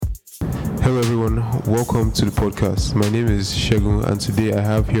Hello everyone, welcome to the podcast. My name is Shegun and today I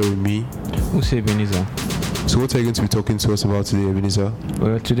have here with me Use Ebenezer. So what are you going to be talking to us about today, Ebenezer?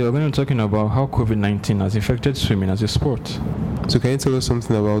 Well, today we're going to be talking about how COVID-19 has affected swimming as a sport. So can you tell us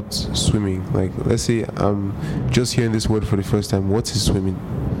something about swimming? Like, let's say I'm just hearing this word for the first time. What is swimming?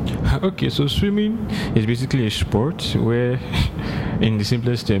 Okay, so swimming is basically a sport where, in the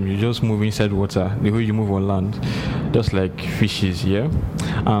simplest term, you just move inside water the way you move on land, just like fishes, yeah?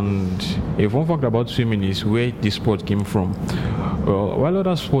 And a fun fact about swimming is where the sport came from. Well, while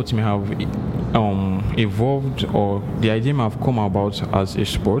other sports may have evolved or the idea may have come about as a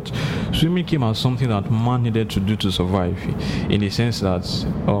sport, swimming came as something that man needed to do to survive, in the sense that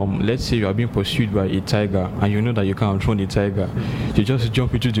let's say you are being pursued by a tiger and you know that you can't outrun the tiger, you just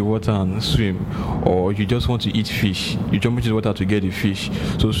jump into the water and swim. Or you just want to eat fish, you jump into the water to get the fish.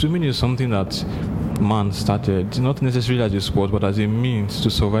 So swimming is something that man started not necessarily as a sport but as a means to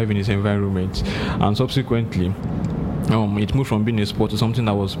survive in his environment, and subsequently it moved from being a sport to something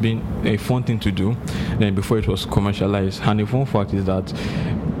that was being a fun thing to do then before it was commercialized. And the fun fact is that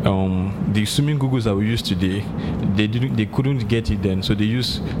the swimming goggles that we use today, they couldn't get it then, so they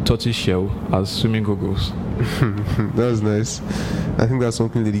use tortoise shell as swimming goggles. That's nice. I think that's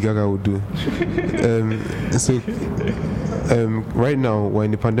something Lady Gaga would do. Right now we're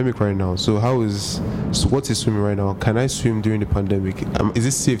in the pandemic right now. So what is swimming right now? Can I swim during the pandemic? Is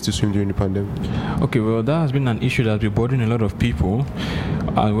it safe to swim during the pandemic? Okay, well, that has been an issue that's been bothering a lot of people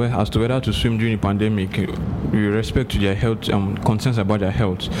as to whether to swim during the pandemic with respect to their health, concerns about their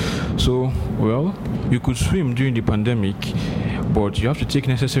health. So, well, you could swim during the pandemic, but you have to take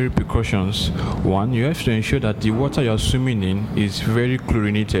necessary precautions. One, you have to ensure that the water you're swimming in is very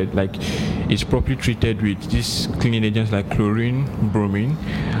chlorinated, like it's properly treated with these cleaning agents like chlorine, bromine.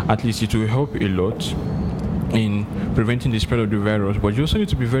 At least it will help a lot in preventing the spread of the virus. But you also need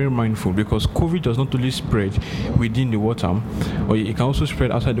to be very mindful, because COVID does not only spread within the water, or it can also spread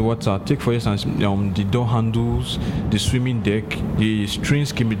outside the water. Take for instance the door handles, the swimming deck, the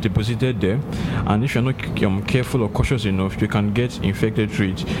strings can be deposited there, and if you're not careful or cautious enough, you can get infected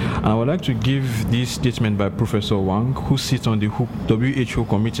through it. And I would like to give this statement by Professor Wang, who sits on the WHO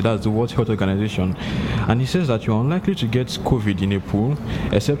committee, that's the World Health Organization, and he says that you're unlikely to get COVID in a pool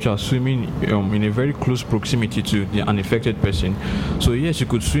except you're swimming in a very close proximity to the uninfected person. So yes, you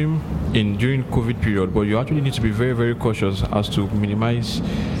could swim during COVID period, but you actually need to be very, very cautious as to minimize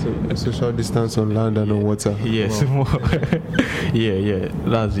social distance on land and on water. Yes. Wow. yeah,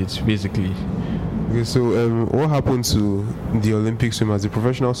 that's it basically. Okay, so what happened to the Olympic swimmers, the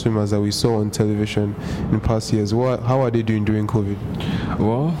professional swimmers that we saw on television in past years? How are they doing during COVID?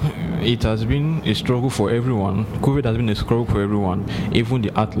 Well, it has been a struggle for everyone. COVID has been a struggle for everyone, even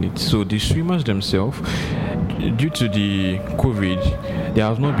the athletes. So the swimmers themselves, due to the COVID, there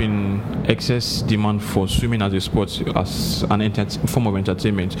has not been excess demand for swimming as a sport, as an form of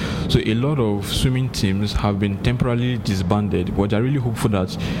entertainment. So a lot of swimming teams have been temporarily disbanded, but they're really hopeful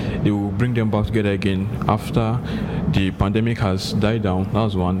that they will bring them back together again after the pandemic has died down.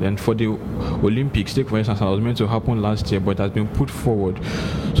 That's one. And for the Olympics, take for instance, it was meant to happen last year, but it has been put forward.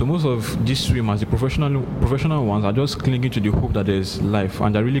 So most of these swimmers, the professional ones, are just clinging to the hope that there is life,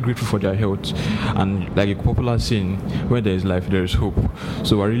 and they're really grateful for their health. And like a popular saying, where there is life, there is hope.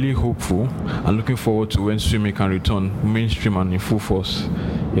 So we're really hopeful and looking forward to when swimming can return mainstream and in full force.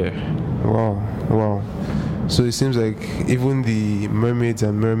 Yeah. Wow. So it seems like even the mermaids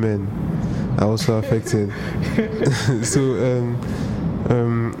and mermen are also affected.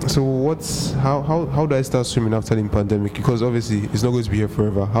 How do I start swimming after the pandemic? Because obviously it's not going to be here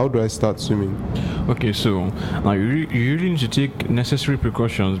forever. How do I start swimming? Okay, so now you really need to take necessary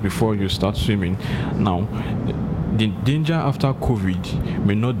precautions before you start swimming. Now, the danger after COVID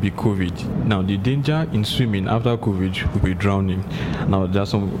may not be COVID. Now, the danger in swimming after COVID will be drowning. Now,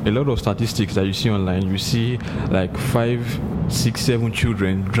 there's a lot of statistics that you see online. You see like 5, 6, 7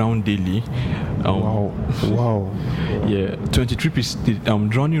 children drown daily. Wow. Yeah, 23%.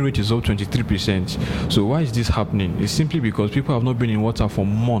 Drowning rate is up 23%. So why is this happening? It's simply because people have not been in water for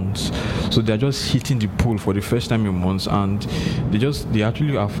months. So they're just hitting the pool for the first time in months, and they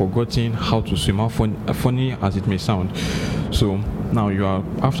actually are forgetting how to swim. How funny as it may sound. So now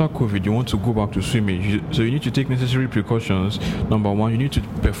after COVID, you want to go back to swimming. So you need to take necessary precautions. Number one, you need to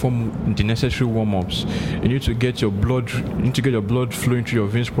perform the necessary warm-ups. You need to get your blood flowing through your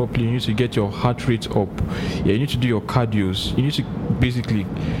veins properly. You need to get your heart rate up. Yeah, you need to do your cardios. You need to basically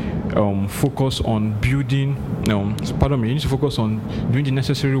focus on building. You need to focus on doing the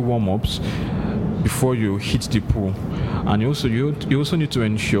necessary warm-ups before you hit the pool. And you also need to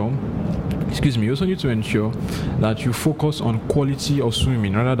ensure you also need to ensure that you focus on quality of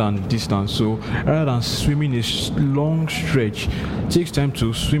swimming rather than distance. So rather than swimming a long stretch, takes time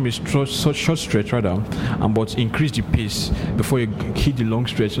to swim a short stretch rather, but increase the pace before you hit the long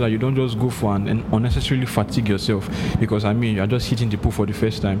stretch, so that you don't just go for and unnecessarily fatigue yourself, because you're just hitting the pool for the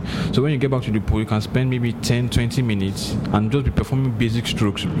first time. So when you get back to the pool, you can spend maybe 10-20 minutes and just be performing basic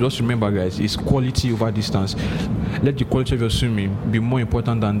strokes. Just remember, guys, it's quality over distance. Let the quality of your swimming be more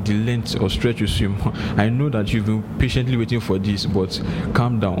important than the length or stretch you swim. I know that you've been patiently waiting for this, but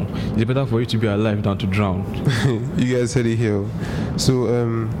calm down. It's better for you to be alive than to drown. You guys heard it here. So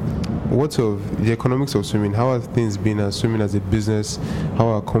what of the economics of swimming? How have things been as swimming as a business? How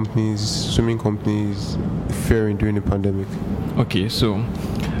are swimming companies faring during the pandemic? Okay, so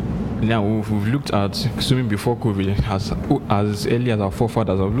now we've looked at swimming before COVID, as early as our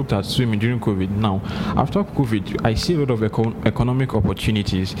forefathers have looked at swimming during COVID. Now, after COVID, I see a lot of economic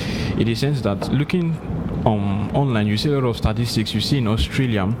opportunities, in the sense that looking online, you see a lot of statistics. You see in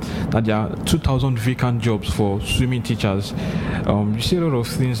Australia that there are 2,000 vacant jobs for swimming teachers. You see a lot of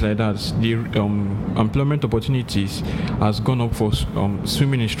things like that. The employment opportunities has gone up for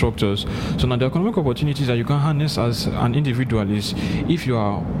swimming instructors. So now the economic opportunities that you can harness as an individual is, if you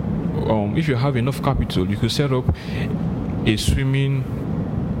have enough capital, you could set up a swimming,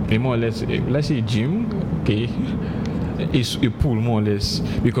 more or less, let's say a gym, okay, is a pool, more or less,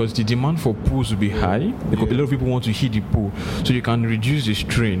 because the demand for pools will be high, because a lot of people want to hit the pool. So you can reduce the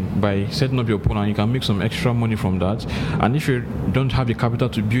strain by setting up your pool, and you can make some extra money from that. And if you don't have the capital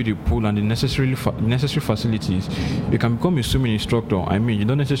to build a pool and the necessary facilities, you can become a swimming instructor. You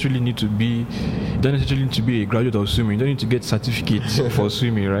don't necessarily need to be a graduate of swimming. You don't need to get certificates for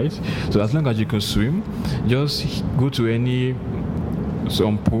swimming, right? So as long as you can swim, just go to any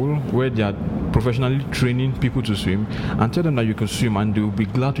pool where they are professionally training people to swim, and tell them that you can swim, and they will be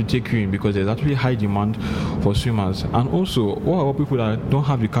glad to take you in, because there's actually high demand for swimmers. And also, what about people that don't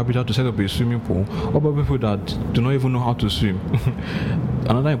have the capital to set up a swimming pool? What about people that do not even know how to swim?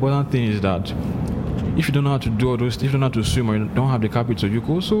 Another important thing is that if you don't know how to do all those, if you don't know how to swim, or you don't have the capital, you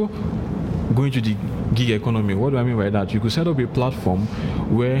could also go into the gig economy. What do I mean by that? You could set up a platform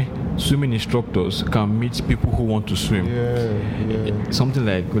where swimming instructors can meet people who want to swim. Something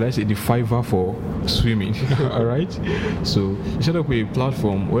like, let's say, the Fiverr for swimming. All right. So you set up a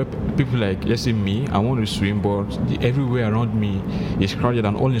platform where people like, let's say me, I want to swim, but everywhere around me is crowded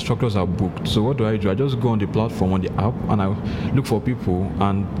and all instructors are booked. So what do? I just go on the platform, on the app, and I look for people,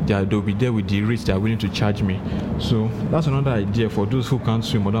 and they'll be there with the rates they are willing to charge me. So that's another idea for those who can't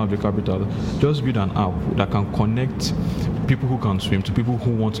swim or don't have the capital. Just build an app that can connect people who can swim to people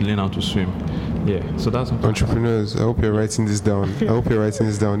who want to learn how to swim. So that's entrepreneurs. I hope you're writing this down.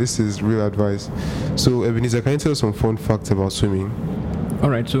 This is real advice. So Ebenezer, can you tell us some fun facts about swimming?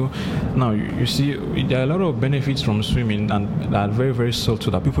 Alright, so now you see there are a lot of benefits from swimming, and that are very, very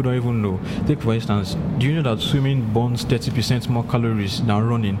subtle that people don't even know. Take for instance, do you know that swimming burns 30% more calories than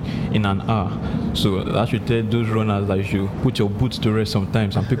running in an hour? So that should tell those runners that you should put your boots to rest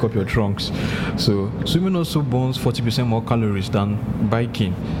sometimes and pick up your trunks. So swimming also burns 40% more calories than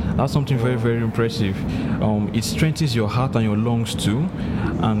biking. That's something very, very impressive. It strengthens your heart and your lungs too.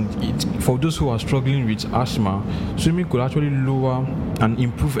 And for those who are struggling with asthma, swimming could actually lower and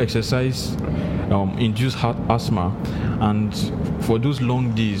improve exercise induced heart asthma. And for those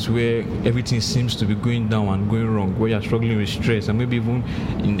long days where everything seems to be going down and going wrong, where you're struggling with stress and maybe even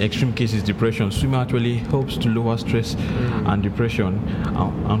in extreme cases depression, swimming actually helps to lower stress and depression.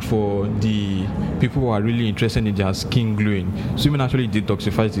 And for the people who are really interested in their skin glowing, swimming actually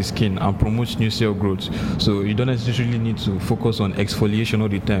detoxifies the skin and promotes new cell growth. So you don't necessarily need to focus on exfoliation all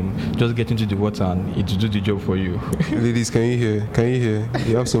the time. Just get into the water and it will do the job for you. Ladies, can you hear?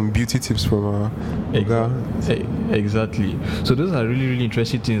 You have some beauty tips from our Exactly. So those are really, really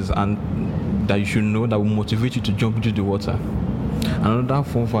interesting things, and that you should know, that will motivate you to jump into the water. Another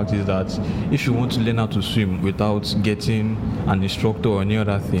fun fact is that if you want to learn how to swim without getting an instructor or any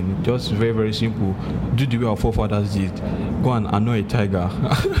other thing, just very, very simple, do the way our forefathers did. Go and annoy a tiger.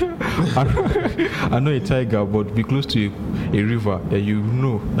 Annoy a tiger, but be close to a river that you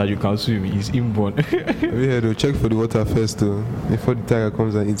know that you can swim. It's inborn. Have you heard? Check for the water first, though, before the tiger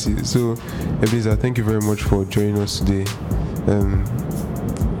comes and eats it. So, Ebenezer, thank you very much for joining us today.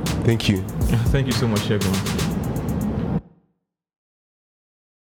 Thank you. Thank you so much, Shegun.